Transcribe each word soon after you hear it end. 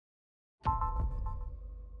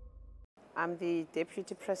I'm the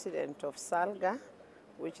Deputy President of SALGA,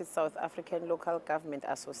 which is South African Local Government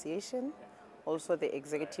Association, also the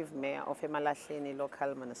Executive Mayor of eMalahleni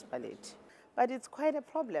Local Municipality. But it's quite a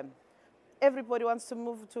problem. Everybody wants to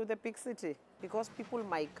move to the big city because people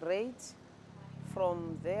migrate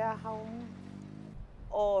from their home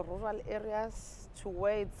or rural areas to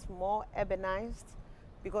where it's more urbanized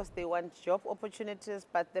because they want job opportunities.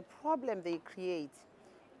 But the problem they create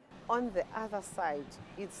on the other side,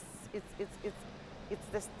 it's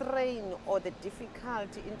the strain or the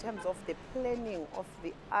difficulty in terms of the planning of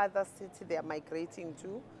the other city they are migrating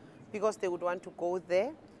to, because they would want to go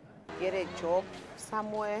there, get a job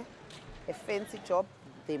somewhere, a fancy job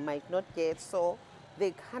they might not get, so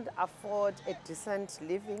they can't afford a decent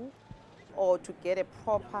living or to get a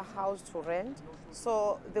proper house to rent.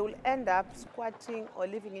 So they will end up squatting or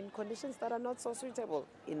living in conditions that are not so suitable.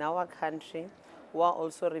 In our country, we are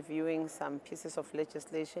also reviewing some pieces of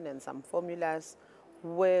legislation and some formulas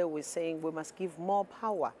where we're saying we must give more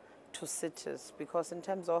power to cities, because in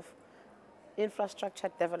terms of infrastructure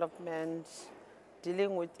development,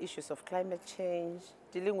 dealing with issues of climate change,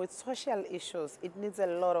 dealing with social issues, it needs a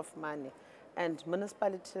lot of money. And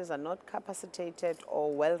municipalities are not capacitated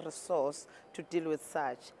or well-resourced to deal with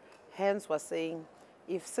such. Hence, we're saying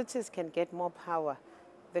if cities can get more power,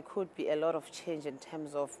 there could be a lot of change in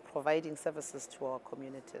terms of providing services to our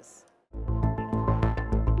communities.